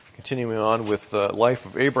Continuing on with the life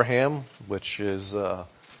of Abraham, which is the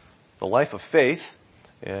life of faith,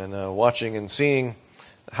 and watching and seeing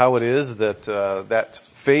how it is that that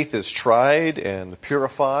faith is tried and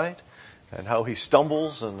purified, and how he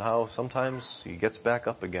stumbles and how sometimes he gets back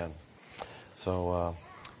up again. So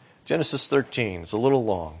Genesis 13 is a little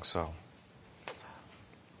long. So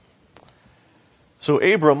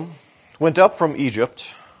Abram went up from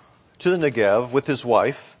Egypt to the Negev with his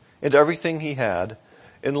wife and everything he had,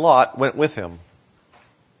 and Lot went with him.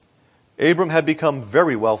 Abram had become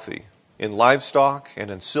very wealthy in livestock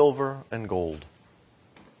and in silver and gold.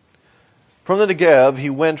 From the Negev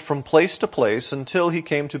he went from place to place until he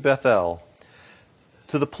came to Bethel,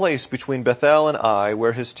 to the place between Bethel and Ai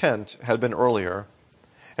where his tent had been earlier,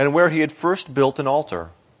 and where he had first built an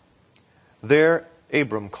altar. There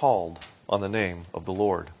Abram called on the name of the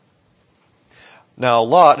Lord. Now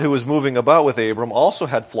Lot, who was moving about with Abram, also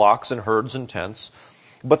had flocks and herds and tents,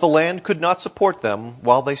 but the land could not support them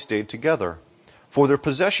while they stayed together, for their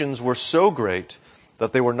possessions were so great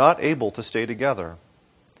that they were not able to stay together.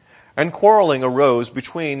 And quarreling arose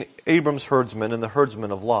between Abram's herdsmen and the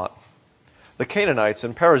herdsmen of Lot. The Canaanites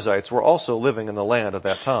and Perizzites were also living in the land at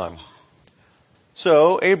that time.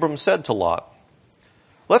 So Abram said to Lot,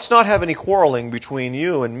 "Let's not have any quarreling between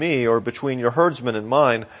you and me, or between your herdsmen and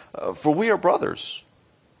mine, for we are brothers.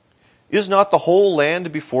 Is not the whole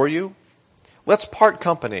land before you? Let's part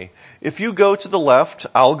company. If you go to the left,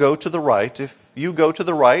 I'll go to the right. If you go to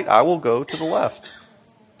the right, I will go to the left."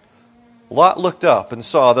 Lot looked up and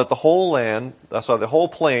saw that the whole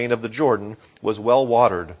plain of the Jordan was well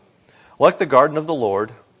watered, like the garden of the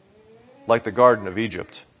Lord, like the garden of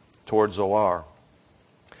Egypt, toward Zoar.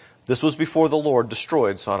 This was before the Lord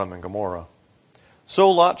destroyed Sodom and Gomorrah.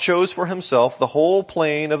 So Lot chose for himself the whole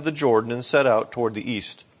plain of the Jordan and set out toward the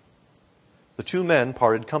east. The two men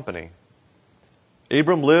parted company.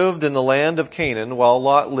 Abram lived in the land of Canaan, while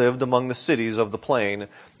Lot lived among the cities of the plain,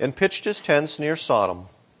 and pitched his tents near Sodom.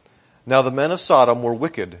 Now the men of Sodom were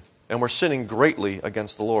wicked, and were sinning greatly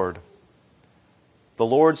against the Lord. The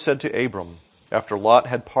Lord said to Abram, after Lot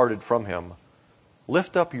had parted from him,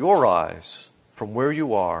 "Lift up your eyes from where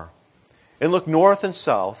you are, and look north and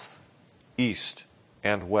south, east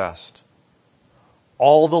and west.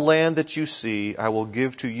 All the land that you see I will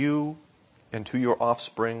give to you and to your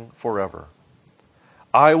offspring forever.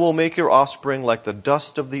 I will make your offspring like the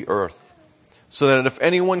dust of the earth, so that if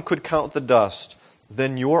anyone could count the dust,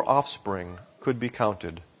 then your offspring could be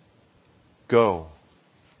counted. Go,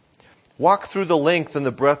 walk through the length and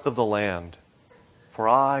the breadth of the land, for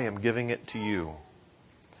I am giving it to you."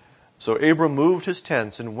 So Abram moved his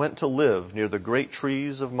tents and went to live near the great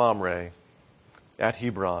trees of Mamre at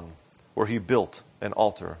Hebron, where he built an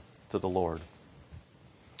altar to the Lord.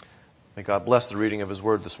 May God bless the reading of his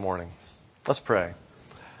word this morning. Let's pray.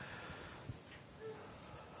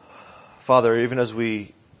 Father, even as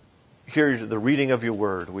we hear the reading of your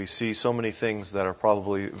word, we see so many things that are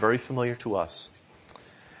probably very familiar to us.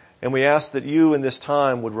 And we ask that you in this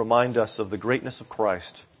time would remind us of the greatness of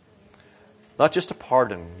Christ, not just to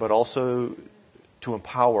pardon, but also to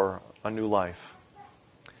empower a new life.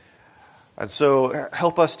 And so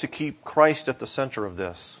help us to keep Christ at the center of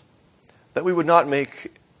this, that we would not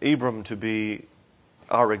make Abram to be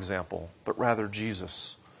our example, but rather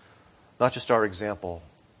Jesus, not just our example,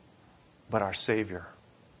 but our Savior.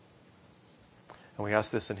 And we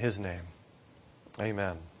ask this in his name.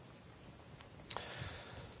 Amen.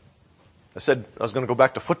 I said I was going to go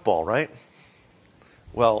back to football, right?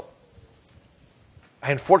 Well,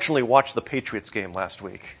 I unfortunately watched the Patriots game last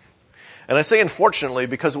week. And I say unfortunately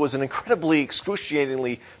because it was an incredibly,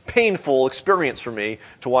 excruciatingly painful experience for me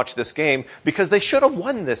to watch this game, because they should have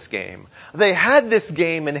won this game. They had this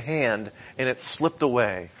game in hand, and it slipped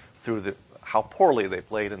away through how poorly they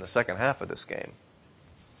played in the second half of this game.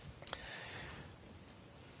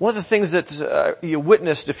 One of the things that you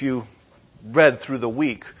witnessed if you read through the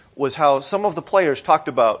week was how some of the players talked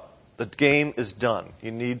about the game is done.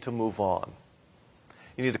 You need to move on.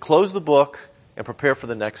 You need to close the book and prepare for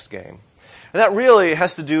the next game. And that really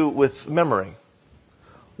has to do with memory.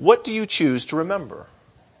 What do you choose to remember?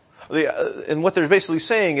 And what they're basically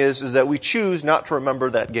saying is that we choose not to remember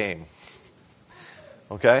that game.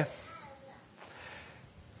 Okay?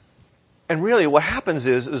 And really what happens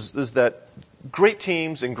is that great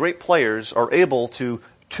teams and great players are able to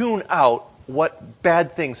tune out what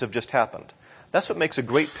bad things have just happened. That's what makes a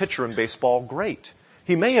great pitcher in baseball great.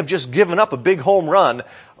 He may have just given up a big home run,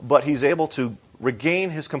 but he's able to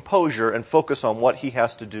regain his composure and focus on what he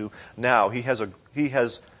has to do now. He has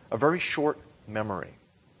a very short memory.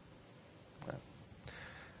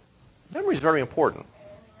 Memory is very important.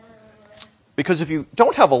 Because if you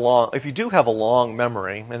do have a long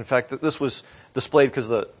memory, and in fact, this was displayed because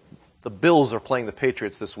the Bills are playing the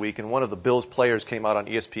Patriots this week, and one of the Bills players came out on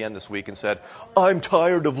ESPN this week and said, "I'm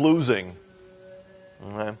tired of losing."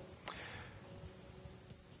 Okay.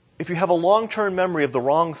 If you have a long-term memory of the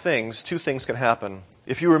wrong things, two things can happen.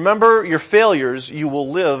 If you remember your failures, you will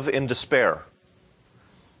live in despair.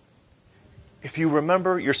 If you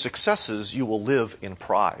remember your successes, you will live in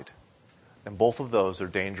pride. And both of those are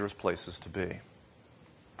dangerous places to be.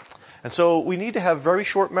 And so we need to have very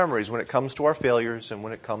short memories when it comes to our failures and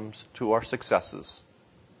when it comes to our successes.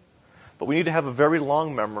 But we need to have a very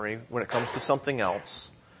long memory when it comes to something else.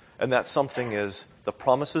 And that something is the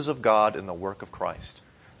promises of God and the work of Christ.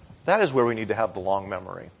 That is where we need to have the long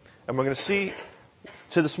memory. And we're going to see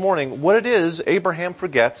this morning what it is Abraham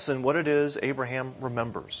forgets and what it is Abraham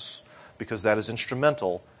remembers, because that is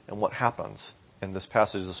instrumental in what happens in this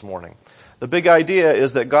passage this morning. The big idea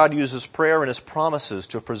is that God uses prayer and His promises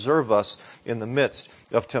to preserve us in the midst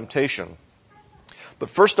of temptation. But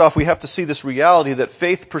first off, we have to see this reality that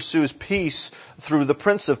faith pursues peace through the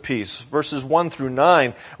Prince of Peace. Verses 1 through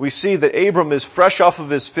 9, we see that Abram is fresh off of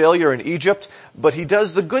his failure in Egypt, but he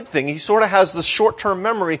does the good thing. He sort of has this short-term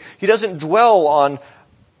memory. He doesn't dwell on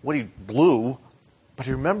what he blew, but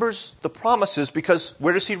he remembers the promises, because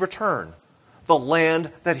where does he return? The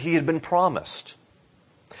land that he had been promised.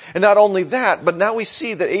 And not only that, but now we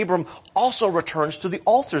see that Abram also returns to the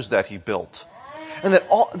altars that he built. And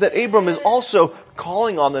that Abram is also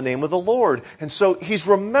calling on the name of the Lord. And so he's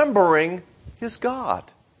remembering his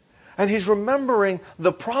God. And he's remembering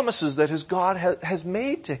the promises that his God has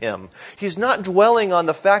made to him. He's not dwelling on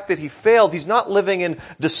the fact that he failed. He's not living in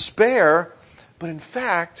despair. But in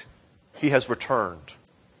fact, he has returned.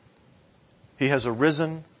 He has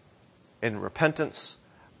arisen in repentance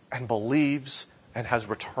and believes and has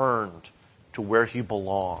returned to where he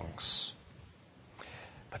belongs.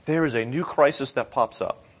 But there is a new crisis that pops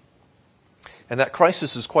up. And that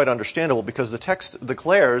crisis is quite understandable because the text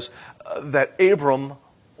declares that Abram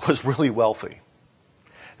was really wealthy.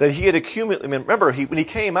 That he had accumulated, remember, when he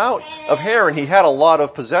came out of Haran, he had a lot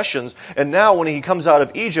of possessions. And now when he comes out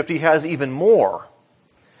of Egypt, he has even more.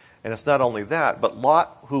 And it's not only that, but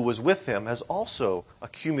Lot, who was with him, has also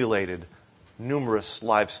accumulated numerous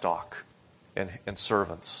livestock and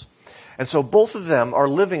servants. And so both of them are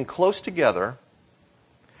living close together.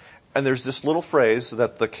 And there's this little phrase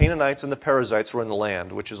that the Canaanites and the Perizzites were in the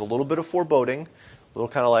land, which is a little bit of foreboding, a little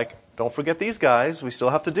kind of like, don't forget these guys, we still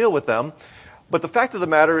have to deal with them. But the fact of the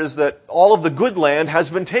matter is that all of the good land has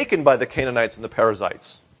been taken by the Canaanites and the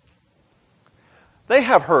Perizzites. They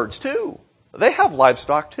have herds too. They have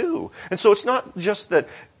livestock too. And so it's not just that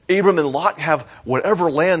Abram and Lot have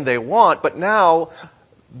whatever land they want, but now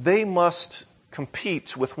they must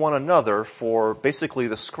compete with one another for basically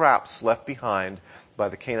the scraps left behind by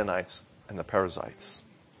the Canaanites and the Perizzites.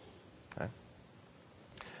 Okay?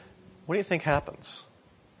 What do you think happens?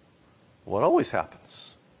 What always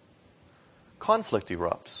happens? Conflict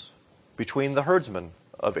erupts between the herdsmen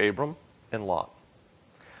of Abram and Lot.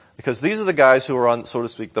 Because these are the guys who are on, so to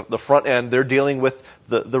speak, the front end. They're dealing with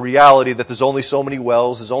the reality that there's only so many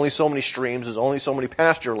wells, there's only so many streams, there's only so many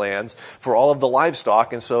pasture lands for all of the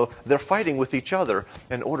livestock, and so they're fighting with each other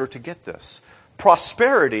in order to get this.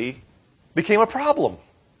 Prosperity became a problem.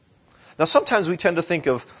 Now, sometimes we tend to think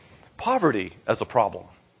of poverty as a problem,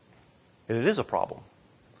 and it is a problem.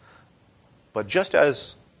 But just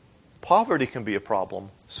as poverty can be a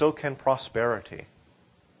problem, so can prosperity.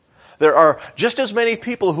 There are just as many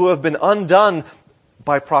people who have been undone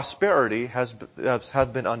by prosperity as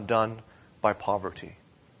have been undone by poverty.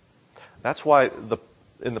 That's why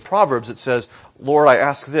in the Proverbs it says, Lord, I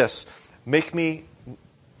ask this, don't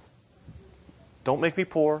make me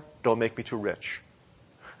poor, don't make me too rich.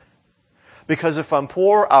 Because if I'm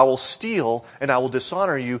poor, I will steal and I will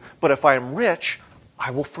dishonor you. But if I am rich, I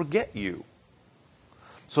will forget you.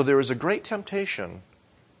 So there is a great temptation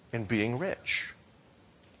in being rich.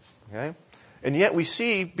 Okay? And yet we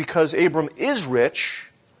see, because Abram is rich,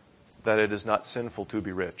 that it is not sinful to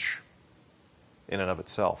be rich in and of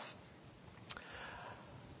itself.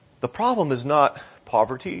 The problem is not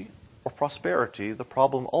poverty or prosperity. The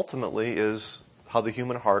problem ultimately is how the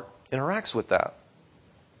human heart interacts with that.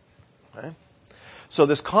 Okay? So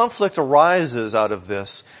this conflict arises out of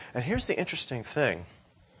this. And here's the interesting thing.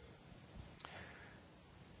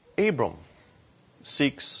 Abram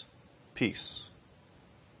seeks peace.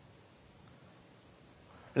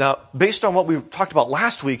 Now, based on what we talked about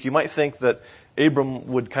last week, you might think that Abram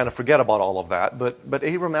would kind of forget about all of that, but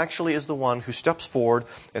Abram actually is the one who steps forward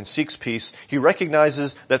and seeks peace. He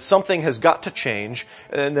recognizes that something has got to change,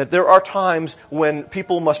 and that there are times when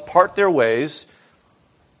people must part their ways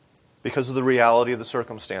because of the reality of the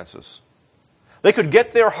circumstances. They could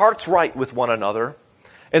get their hearts right with one another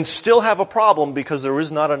and still have a problem because there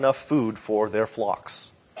is not enough food for their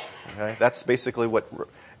flocks. Okay? That's basically what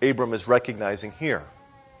Abram is recognizing here.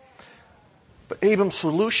 But Abram's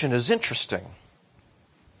solution is interesting.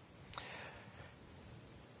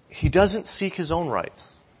 He doesn't seek his own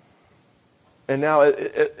rights. And now,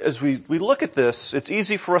 as we look at this, it's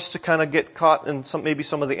easy for us to kind of get caught in maybe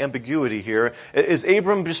some of the ambiguity here. Is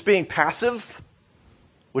Abram just being passive,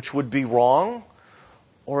 which would be wrong?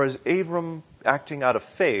 Or is Abram acting out of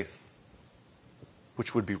faith,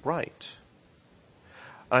 which would be right?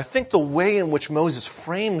 And I think the way in which Moses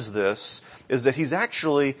frames this is that he's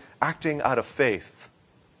actually acting out of faith.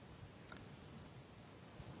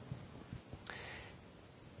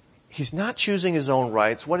 He's not choosing his own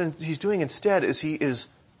rights. What he's doing instead is he is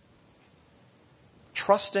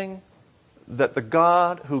trusting that the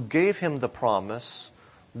God who gave him the promise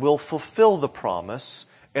will fulfill the promise,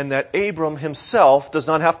 and that Abram himself does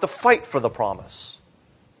not have to fight for the promise.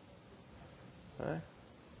 Okay?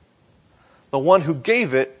 The one who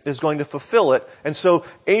gave it is going to fulfill it, and so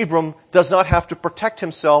Abram does not have to protect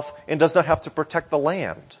himself and does not have to protect the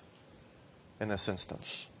land in this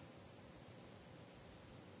instance.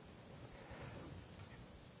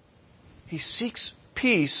 He seeks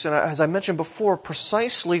peace, and as I mentioned before,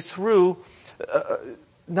 precisely through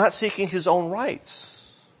not seeking his own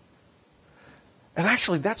rights. And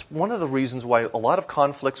actually, that's one of the reasons why a lot of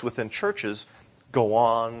conflicts within churches go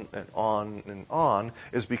on and on and on,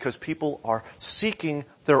 is because people are seeking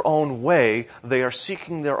their own way. They are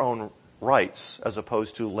seeking their own rights, as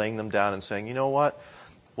opposed to laying them down and saying, you know what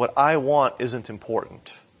I want isn't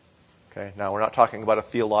important. Okay, now we're not talking about a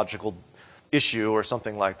theological issue or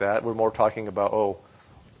something like that. We're more talking about,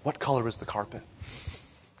 what color is the carpet?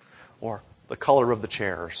 Or the color of the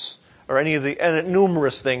chairs? Or any of the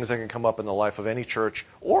numerous things that can come up in the life of any church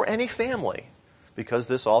or any family, because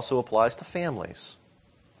this also applies to families.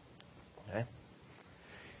 Okay?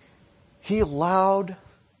 He allowed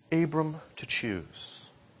Abram to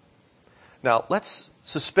choose. Now, let's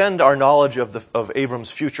suspend our knowledge of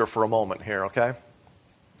Abram's future for a moment here, okay?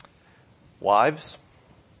 Wives,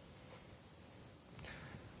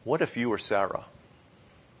 what if you were Sarah?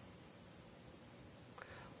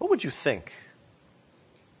 What would you think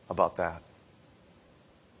about that?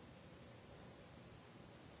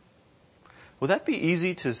 Would that be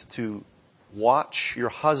easy to watch your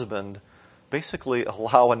husband basically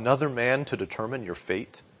allow another man to determine your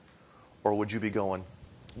fate? Or would you be going,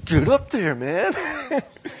 get up there, man.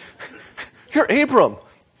 You're Abram.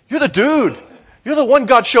 You're the dude. You're the one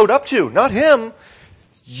God showed up to, not him.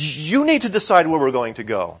 You need to decide where we're going to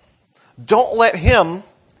go. Don't let him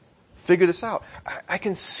figure this out. I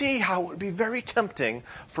can see how it would be very tempting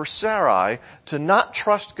for Sarai to not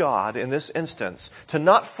trust God in this instance, to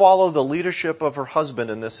not follow the leadership of her husband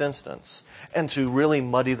in this instance, and to really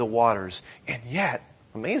muddy the waters. And yet,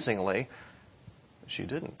 amazingly, she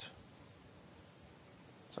didn't.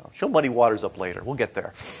 So she'll muddy waters up later. We'll get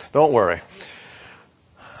there. Don't worry.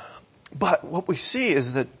 But what we see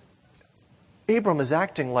is that Abram is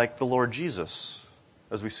acting like the Lord Jesus,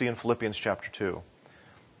 as we see in Philippians chapter 2,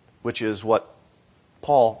 which is what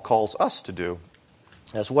Paul calls us to do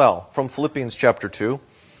as well. From Philippians chapter 2,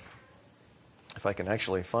 if I can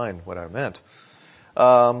actually find what I meant,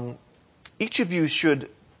 each of you should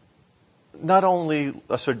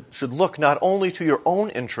look not only to your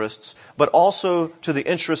own interests, but also to the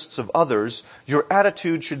interests of others. Your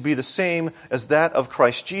attitude should be the same as that of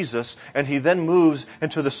Christ Jesus. And he then moves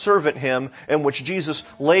into the servant hymn in which Jesus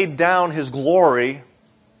laid down his glory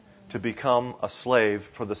to become a slave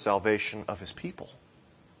for the salvation of his people.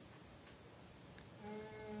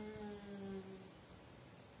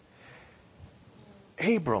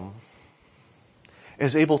 Abram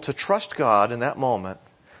is able to trust God in that moment,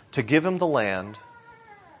 to give him the land,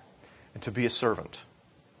 and to be a servant.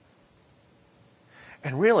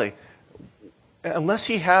 And really, unless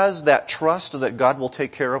he has that trust that God will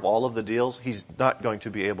take care of all of the deals, he's not going to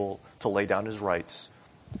be able to lay down his rights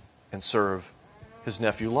and serve his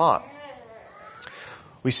nephew Lot.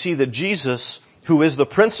 We see that Jesus, who is the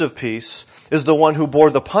Prince of Peace, is the one who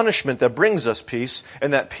bore the punishment that brings us peace.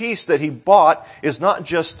 And that peace that he bought is not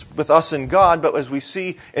just with us and God, but as we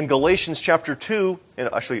see in Galatians chapter 2, and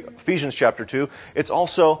actually Ephesians chapter 2, it's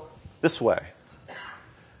also this way.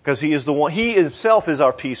 Because he is the one, he himself is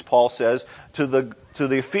our peace, Paul says, to to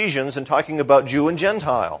the Ephesians and talking about Jew and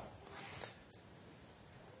Gentile.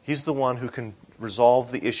 He's the one who can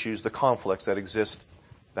resolve the issues, the conflicts that exist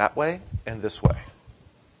that way and this way.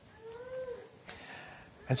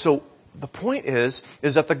 And so the point is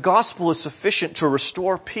that the gospel is sufficient to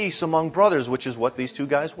restore peace among brothers, which is what these two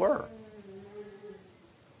guys were.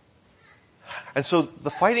 And so the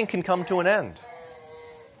fighting can come to an end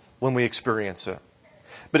when we experience it.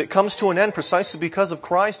 But it comes to an end precisely because of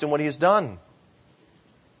Christ and what He has done.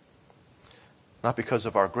 Not because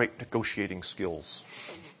of our great negotiating skills.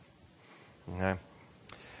 Okay?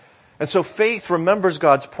 And so faith remembers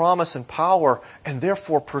God's promise and power and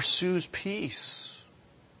therefore pursues peace.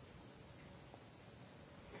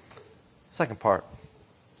 Second part,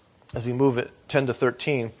 as we move at 10 to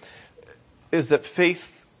 13, is that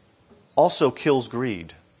faith also kills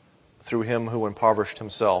greed through him who impoverished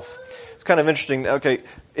himself. It's kind of interesting. Okay,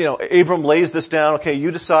 Abram lays this down. Okay, you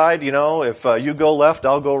decide, if you go left,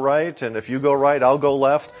 I'll go right. And if you go right, I'll go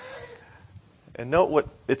left. And note what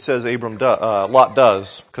it says Lot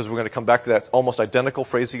does, because we're going to come back to that almost identical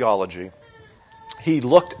phraseology. He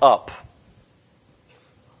looked up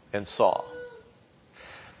and saw.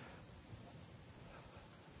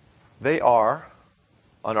 They are,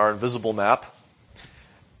 on our invisible map,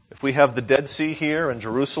 if we have the Dead Sea here and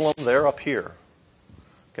Jerusalem, they're up here.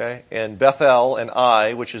 Okay? And Bethel and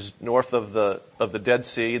Ai, which is north of the Dead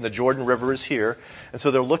Sea, and the Jordan River is here. And so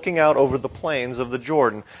they're looking out over the plains of the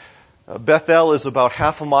Jordan. Bethel is about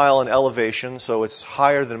half a mile in elevation, so it's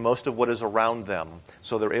higher than most of what is around them.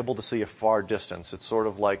 So they're able to see a far distance. It's sort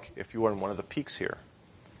of like if you were in one of the peaks here.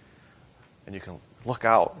 And you can look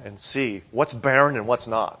out and see what's barren and what's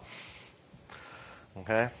not.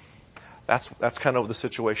 Okay? That's kind of the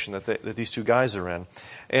situation that these two guys are in.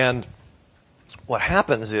 And what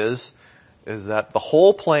happens is that the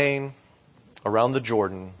whole plain around the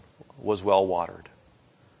Jordan was well watered.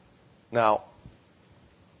 Now,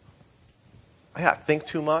 I gotta think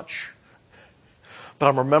too much, but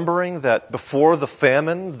I'm remembering that before the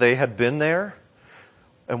famine, they had been there.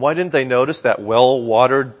 And why didn't they notice that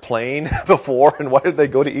well-watered plain before? And why did they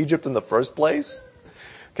go to Egypt in the first place?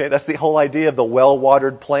 Okay, that's the whole idea of the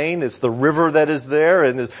well-watered plain. It's the river that is there,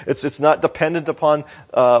 and it's not dependent upon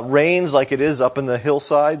rains like it is up in the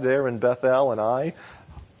hillside there in Bethel and Ai.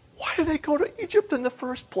 Why did they go to Egypt in the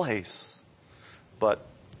first place? But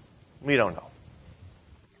we don't know.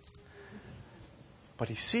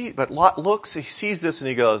 But Lot looks, he sees this, and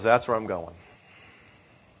he goes, "That's where I'm going."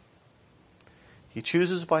 He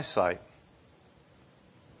chooses by sight,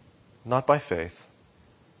 not by faith.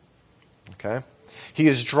 Okay? He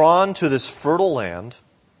is drawn to this fertile land,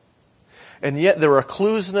 and yet there are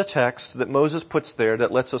clues in the text that Moses puts there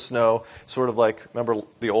that lets us know, sort of like, remember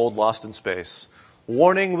the old Lost in Space?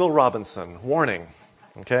 Warning, Will Robinson. Warning.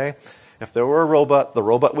 Okay? If there were a robot, the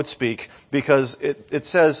robot would speak, because it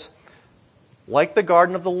says, like the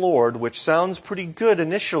garden of the Lord, which sounds pretty good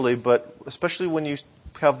initially, but especially when you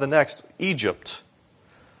have the next, Egypt.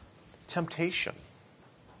 Temptation.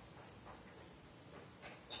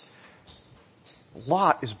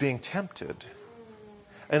 Lot is being tempted.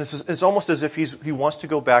 And it's almost as if he wants to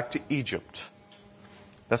go back to Egypt.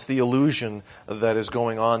 That's the illusion that is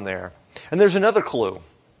going on there. And there's another clue.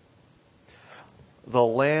 The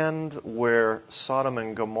land where Sodom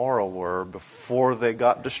and Gomorrah were before they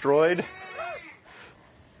got destroyed,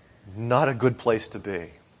 not a good place to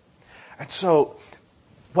be. And so,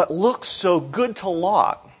 what looks so good to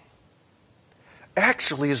Lot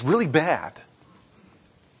actually is really bad.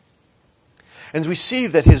 And we see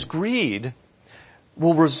that his greed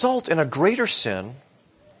will result in a greater sin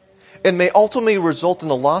and may ultimately result in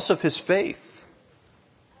the loss of his faith.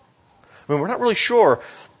 I mean, we're not really sure.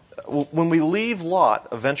 When we leave Lot,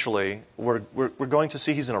 eventually, we're going to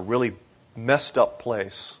see he's in a really messed up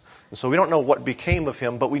place. And so we don't know what became of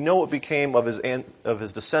him, but we know what became of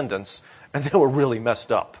his descendants, and they were really messed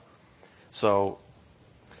up. So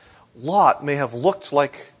Lot may have looked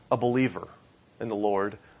like a believer in the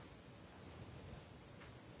Lord,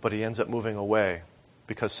 but he ends up moving away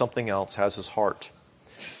because something else has his heart.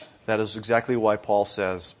 That is exactly why Paul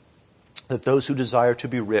says that those who desire to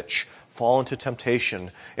be rich fall into temptation,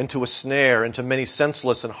 into a snare, into many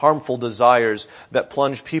senseless and harmful desires that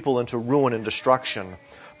plunge people into ruin and destruction.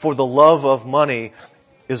 For the love of money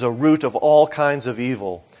is a root of all kinds of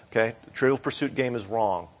evil. Okay? The Trivial Pursuit game is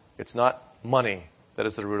wrong. It's not money that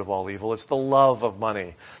is the root of all evil. It's the love of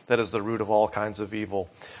money that is the root of all kinds of evil.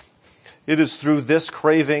 It is through this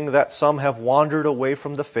craving that some have wandered away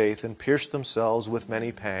from the faith and pierced themselves with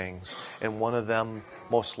many pangs. And one of them,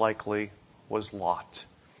 most likely, was Lot.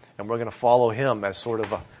 And we're going to follow him as sort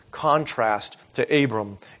of a contrast to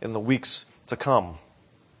Abram in the weeks to come.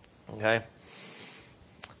 Okay?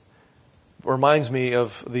 Reminds me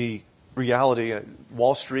of the reality.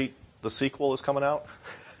 Wall Street, the sequel is coming out.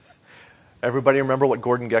 Everybody remember what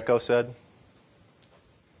Gordon Gekko said?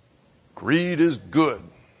 Greed is good.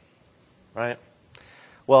 Right?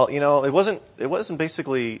 Well, it wasn't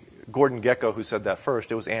basically Gordon Gekko who said that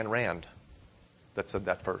first. It was Ayn Rand that said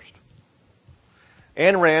that first.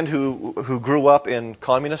 Ayn Rand, who grew up in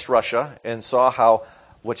communist Russia and saw how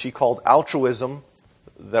what she called altruism,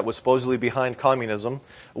 that was supposedly behind communism,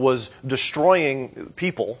 was destroying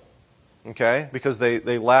people, okay, because they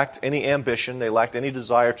lacked any ambition, they lacked any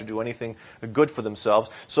desire to do anything good for themselves.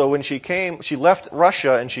 So when she left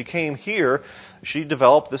Russia and she came here, she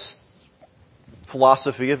developed this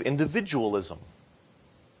philosophy of individualism,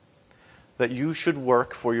 that you should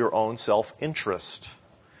work for your own self-interest.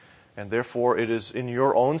 And therefore, it is in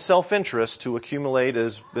your own self-interest to accumulate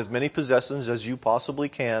as many possessions as you possibly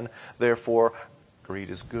can. Therefore, greed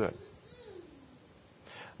is good.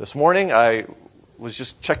 This morning, I was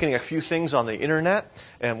just checking a few things on the internet,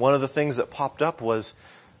 and one of the things that popped up was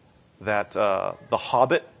that The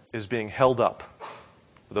Hobbit is being held up.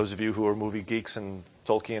 For those of you who are movie geeks and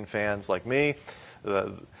Tolkien fans like me,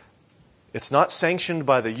 it's not sanctioned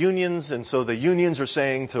by the unions, and so the unions are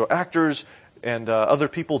saying to actors and other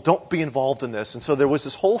people, don't be involved in this. And so there was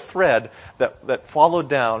this whole thread that followed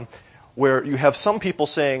down where you have some people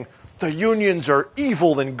saying, the unions are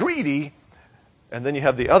evil and greedy, and then you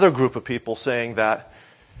have the other group of people saying that,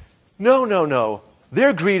 no,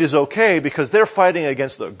 their greed is okay because they're fighting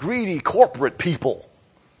against the greedy corporate people.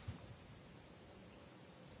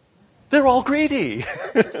 They're all greedy.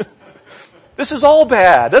 This is all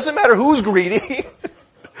bad. Doesn't matter who's greedy.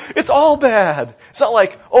 It's all bad. It's not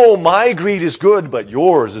like, oh, my greed is good, but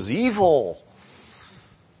yours is evil.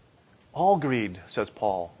 All greed, says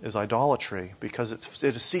Paul, is idolatry because it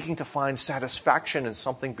is seeking to find satisfaction in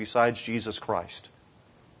something besides Jesus Christ.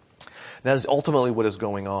 That is ultimately what is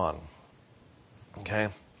going on. Okay?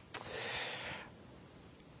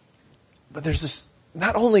 But there's this,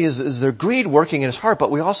 not only is there greed working in his heart,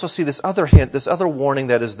 but we also see this other hint, this other warning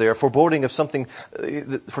that is there, foreshadowing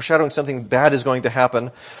something bad is going to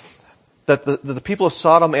happen, that the people of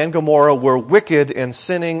Sodom and Gomorrah were wicked and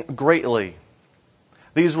sinning greatly.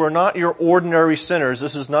 These were not your ordinary sinners.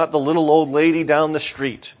 This is not the little old lady down the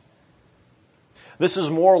street. This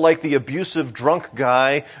is more like the abusive drunk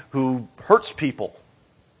guy who hurts people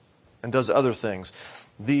and does other things.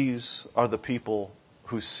 These are the people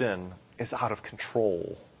whose sin is out of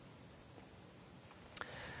control.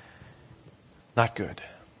 Not good.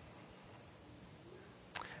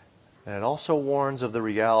 And it also warns of the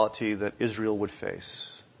reality that Israel would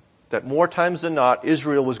face. That more times than not,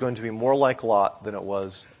 Israel was going to be more like Lot than it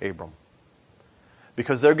was Abram.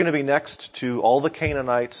 Because they're going to be next to all the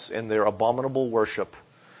Canaanites in their abominable worship,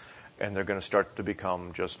 and they're going to start to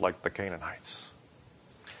become just like the Canaanites.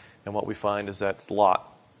 And what we find is that Lot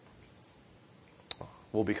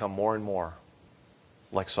will become more and more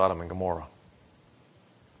like Sodom and Gomorrah.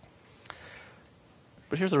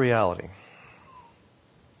 But here's the reality.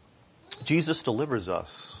 Jesus delivers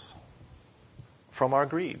us from our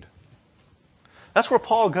greed. That's where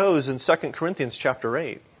Paul goes in 2 Corinthians chapter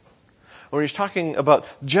 8. When he's talking about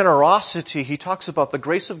generosity, he talks about the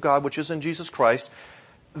grace of God which is in Jesus Christ,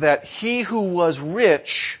 that he who was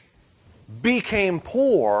rich became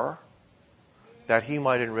poor that he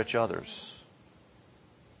might enrich others.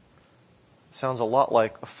 Sounds a lot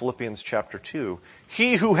like Philippians chapter 2.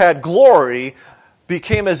 He who had glory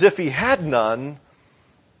became as if he had none,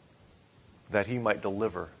 that he might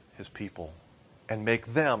deliver his people and make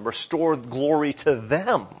them, restore glory to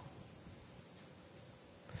them.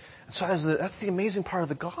 And so that's the amazing part of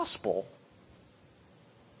the gospel,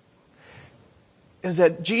 is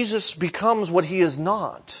that Jesus becomes what he is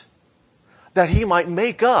not, that he might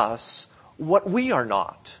make us what we are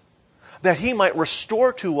not, that he might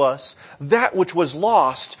restore to us that which was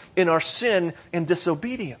lost in our sin and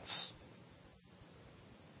disobedience.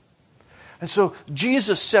 And so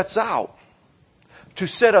Jesus sets out to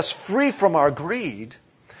set us free from our greed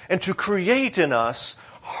and to create in us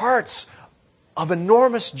hearts of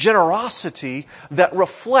enormous generosity that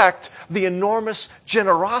reflect the enormous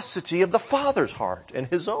generosity of the Father's heart and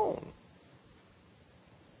his own.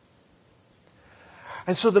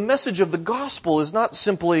 And so the message of the gospel is not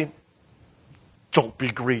simply, don't be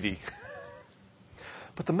greedy.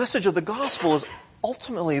 But the message of the gospel is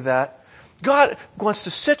ultimately that God wants to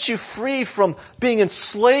set you free from being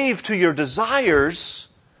enslaved to your desires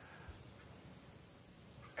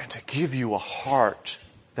and to give you a heart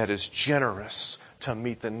that is generous to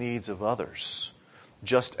meet the needs of others,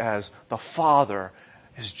 just as the Father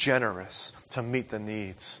is generous to meet the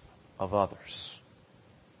needs of others.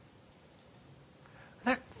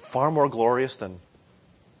 Isn't that far more glorious than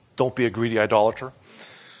don't be a greedy idolater?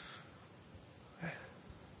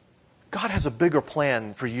 God has a bigger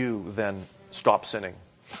plan for you than stop sinning.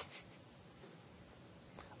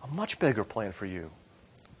 A much bigger plan for you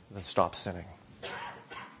than stop sinning.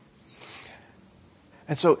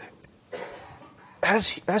 And so,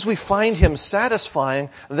 as we find Him satisfying,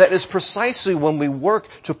 that is precisely when we work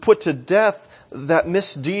to put to death that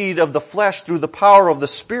misdeed of the flesh through the power of the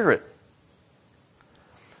Spirit.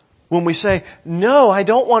 When we say, no, I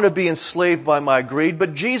don't want to be enslaved by my greed,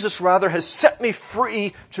 but Jesus rather has set me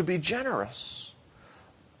free to be generous.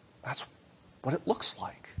 That's what it looks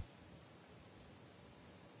like.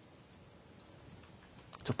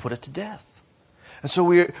 To put it to death. And so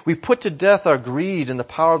we put to death our greed in the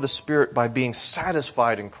power of the Spirit by being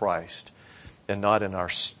satisfied in Christ and not in our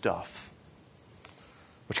stuff.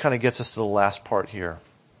 Which kind of gets us to the last part here.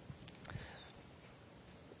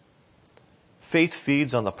 Faith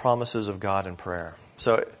feeds on the promises of God in prayer.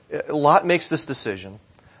 So Lot makes this decision.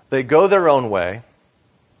 They go their own way.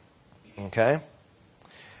 Okay?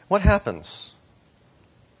 What happens?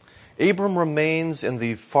 Abram remains in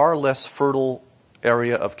the far less fertile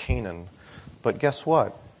area of Canaan. But guess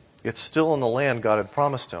what? It's still in the land God had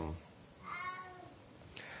promised him.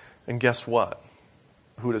 And guess what?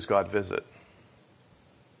 Who does God visit?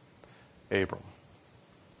 Abram.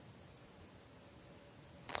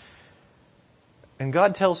 And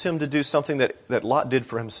God tells him to do something that Lot did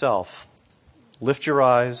for himself. Lift your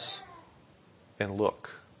eyes and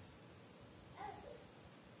look.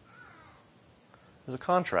 There's a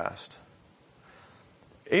contrast.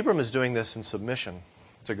 Abram is doing this in submission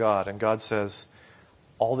to God. And God says,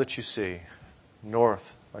 all that you see,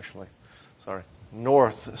 north,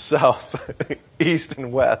 south, east,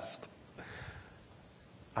 and west,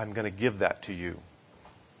 I'm going to give that to you.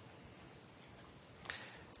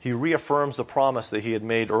 He reaffirms the promise that he had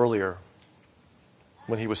made earlier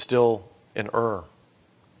when he was still in Ur.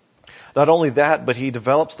 Not only that, but he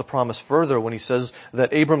develops the promise further when he says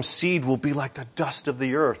that Abram's seed will be like the dust of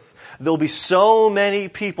the earth. There'll be so many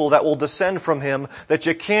people that will descend from him that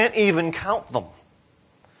you can't even count them.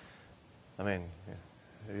 I mean,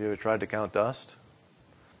 have you ever tried to count dust?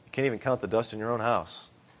 You can't even count the dust in your own house.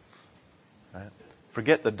 Right?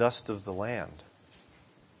 Forget the dust of the land.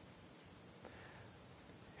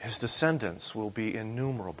 His descendants will be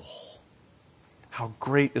innumerable. How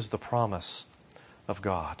great is the promise of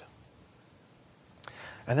God.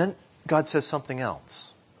 And then God says something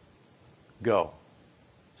else. Go.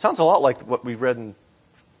 Sounds a lot like what we read in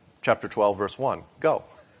chapter 12, verse 1. Go.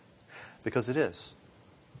 Because it is.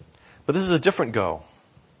 But this is a different go,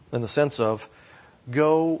 in the sense of,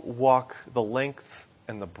 go walk the length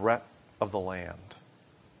and the breadth of the land.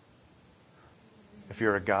 If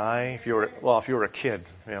you're a guy, if you were a kid,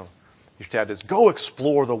 your dad is, go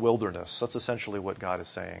explore the wilderness. That's essentially what God is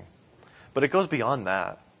saying. But it goes beyond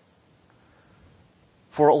that.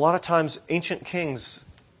 For a lot of times, ancient kings,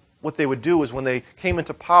 what they would do is when they came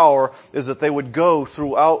into power, is that they would go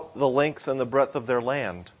throughout the length and the breadth of their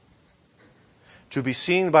land to be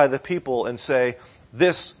seen by the people and say,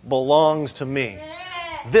 this belongs to me.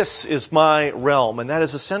 This is my realm. And that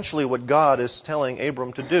is essentially what God is telling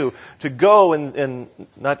Abram to do. To go and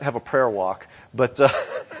not have a prayer walk, but well,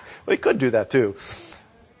 he could do that too.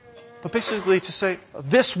 But basically to say,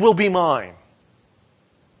 this will be mine.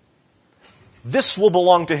 This will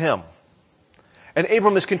belong to him. And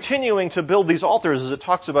Abram is continuing to build these altars, as it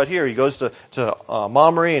talks about here. He goes to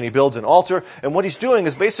Mamre and he builds an altar. And what he's doing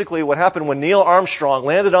is basically what happened when Neil Armstrong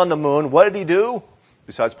landed on the moon. What did he do?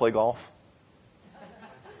 Besides play golf.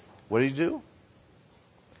 What did he do?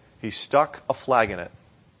 He stuck a flag in it.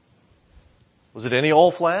 Was it any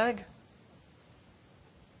old flag?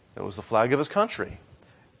 It was the flag of his country.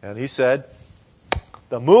 And he said,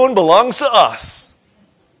 the moon belongs to us.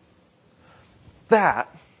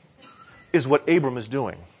 That is what Abram is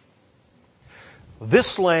doing.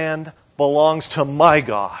 This land belongs to my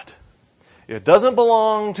God. It doesn't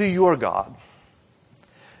belong to your God.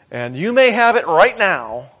 And you may have it right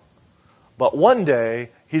now, but one day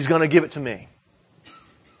he's going to give it to me.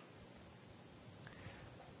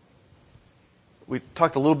 We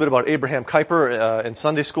talked a little bit about Abraham Kuyper in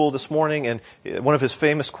Sunday school this morning, and one of his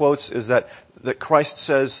famous quotes is that Christ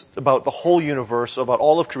says about the whole universe, about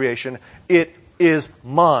all of creation, it is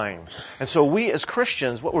mine. And so we as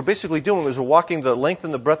Christians, what we're basically doing is we're walking the length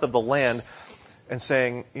and the breadth of the land and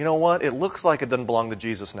saying, you know what, it looks like it doesn't belong to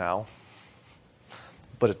Jesus now,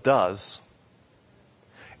 but it does.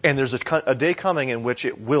 And there's a day coming in which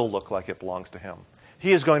it will look like it belongs to him.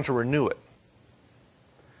 He is going to renew it.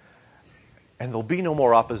 and there'll be no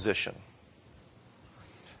more opposition.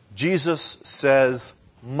 Jesus says,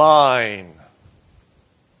 mine.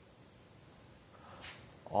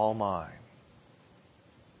 All mine.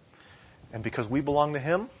 And because we belong to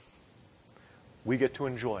Him, we get to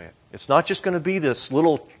enjoy it. It's not just going to be this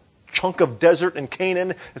little chunk of desert in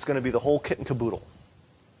Canaan. It's going to be the whole kit and caboodle.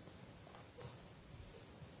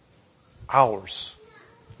 Ours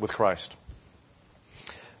with Christ.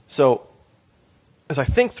 So, as I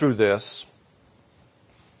think through this,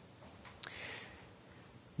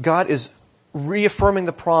 God is reaffirming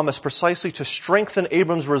the promise precisely to strengthen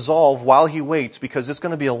Abram's resolve while he waits, because it's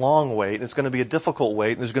going to be a long wait, and it's going to be a difficult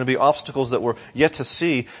wait, and there's going to be obstacles that we're yet to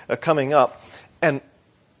see coming up. And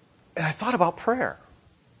I thought about prayer.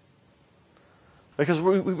 Because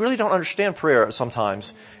we really don't understand prayer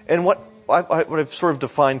sometimes. And what I've sort of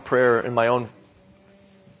defined prayer in my own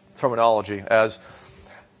terminology as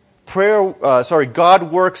God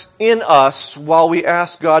works in us while we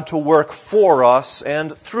ask God to work for us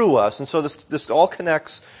and through us. And so this all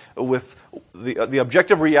connects with the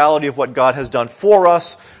objective reality of what God has done for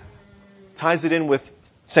us, ties it in with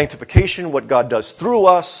sanctification, what God does through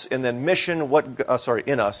us, and then mission,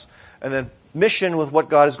 in us, and then mission with what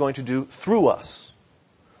God is going to do through us.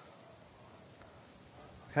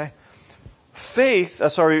 Okay?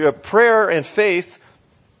 Prayer and faith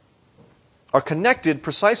are connected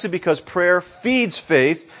precisely because prayer feeds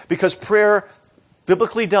faith, because prayer,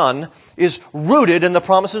 biblically done, is rooted in the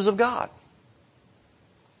promises of God.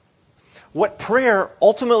 What prayer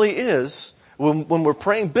ultimately is, when we're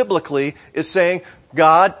praying biblically, is saying,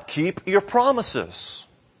 God, keep your promises.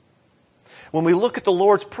 When we look at the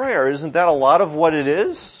Lord's Prayer, isn't that a lot of what it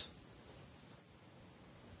is?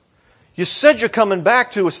 You said you're coming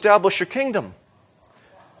back to establish your kingdom,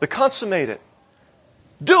 to consummate it.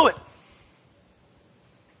 Do it.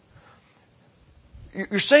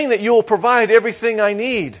 You're saying that you will provide everything I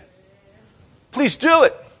need. Please do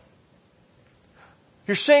it.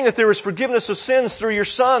 You're saying that there is forgiveness of sins through your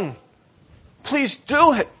Son. Please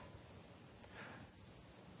do it.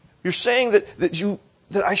 You're saying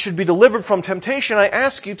that I should be delivered from temptation. I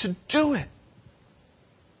ask you to do it.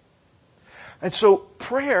 And so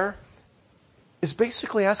prayer is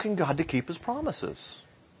basically asking God to keep His promises.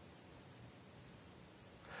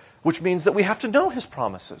 Which means that we have to know His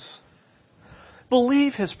promises.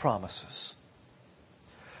 Believe His promises.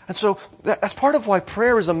 And so that's part of why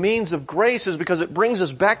prayer is a means of grace, is because it brings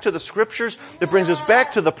us back to the Scriptures, it brings us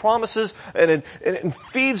back to the promises, and it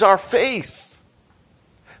feeds our faith.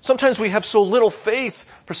 Sometimes we have so little faith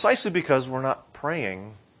precisely because we're not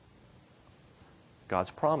praying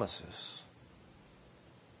God's promises.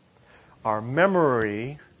 Our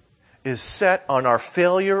memory is set on our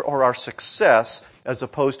failure or our success as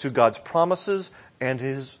opposed to God's promises and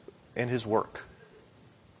His work.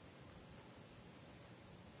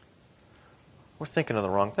 We're thinking of the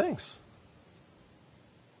wrong things.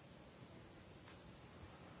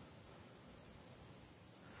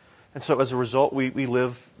 And so as a result, we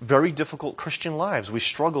live very difficult Christian lives. We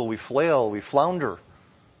struggle, we flail, we flounder.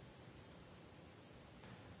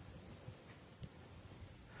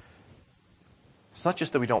 It's not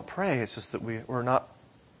just that we don't pray, it's just that we're not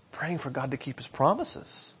praying for God to keep His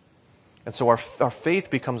promises. And so our faith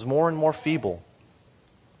becomes more and more feeble.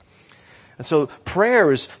 And so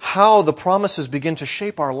prayer is how the promises begin to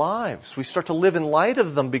shape our lives. We start to live in light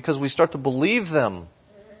of them because we start to believe them.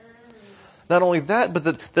 Not only that,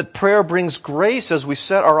 but that prayer brings grace as we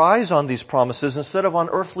set our eyes on these promises instead of on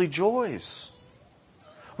earthly joys.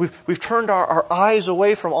 We've turned our eyes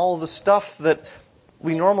away from all of the stuff that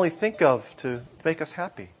we normally think of to make us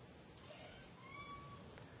happy.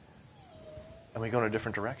 And we go in a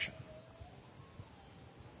different direction.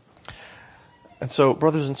 And so,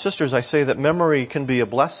 brothers and sisters, I say that memory can be a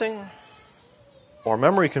blessing or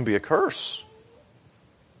memory can be a curse.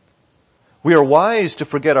 We are wise to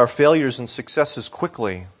forget our failures and successes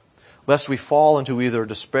quickly, lest we fall into either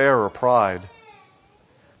despair or pride.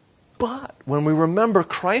 But when we remember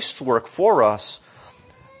Christ's work for us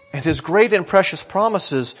and His great and precious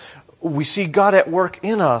promises, we see God at work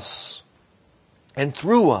in us and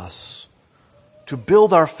through us to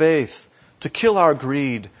build our faith, to kill our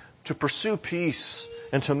greed, to pursue peace,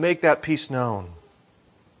 and to make that peace known.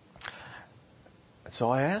 And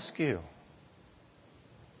so I ask you,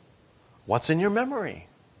 what's in your memory?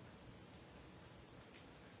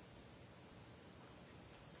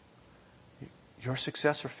 Your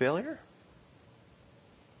success or failure?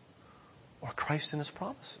 Or Christ and His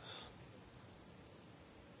promises?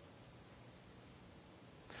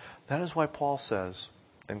 That is why Paul says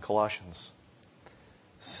in Colossians,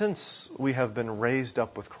 since we have been raised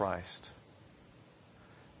up with Christ,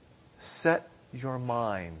 set your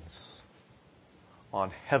minds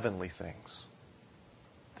on heavenly things,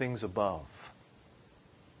 things above,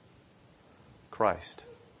 Christ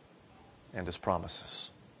and His promises.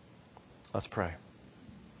 Let's pray.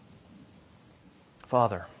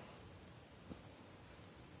 Father,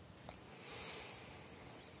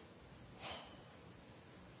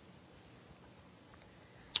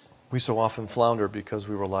 we so often flounder because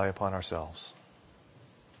we rely upon ourselves.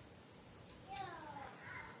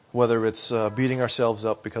 Whether it's beating ourselves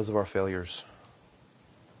up because of our failures,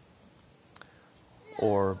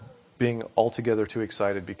 or being altogether too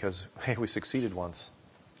excited because, hey, we succeeded once.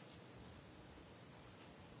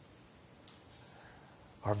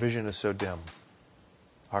 Our vision is so dim.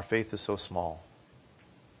 Our faith is so small.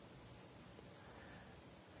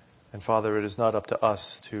 And Father, it is not up to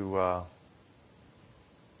us to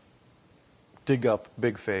dig up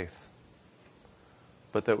big faith,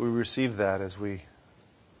 but that we receive that as we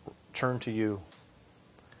turn to you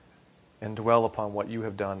and dwell upon what you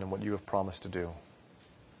have done and what you have promised to do.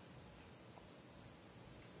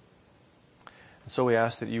 And so we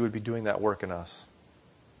ask that you would be doing that work in us.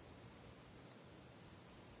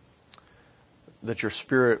 That your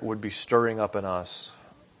Spirit would be stirring up in us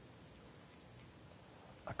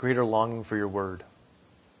a greater longing for your word.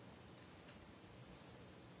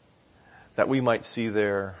 That we might see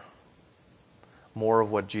there more of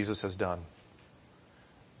what Jesus has done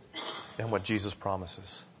and what Jesus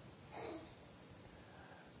promises.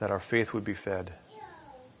 That our faith would be fed.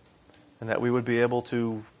 And that we would be able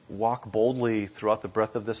to walk boldly throughout the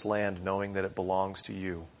breadth of this land, knowing that it belongs to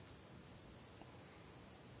you.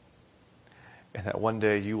 And that one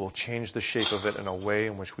day you will change the shape of it in a way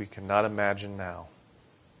in which we cannot imagine now.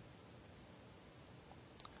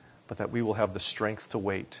 But that we will have the strength to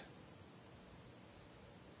wait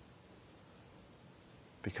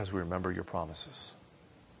because we remember your promises.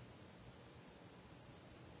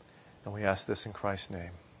 And we ask this in Christ's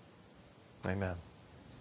name. Amen.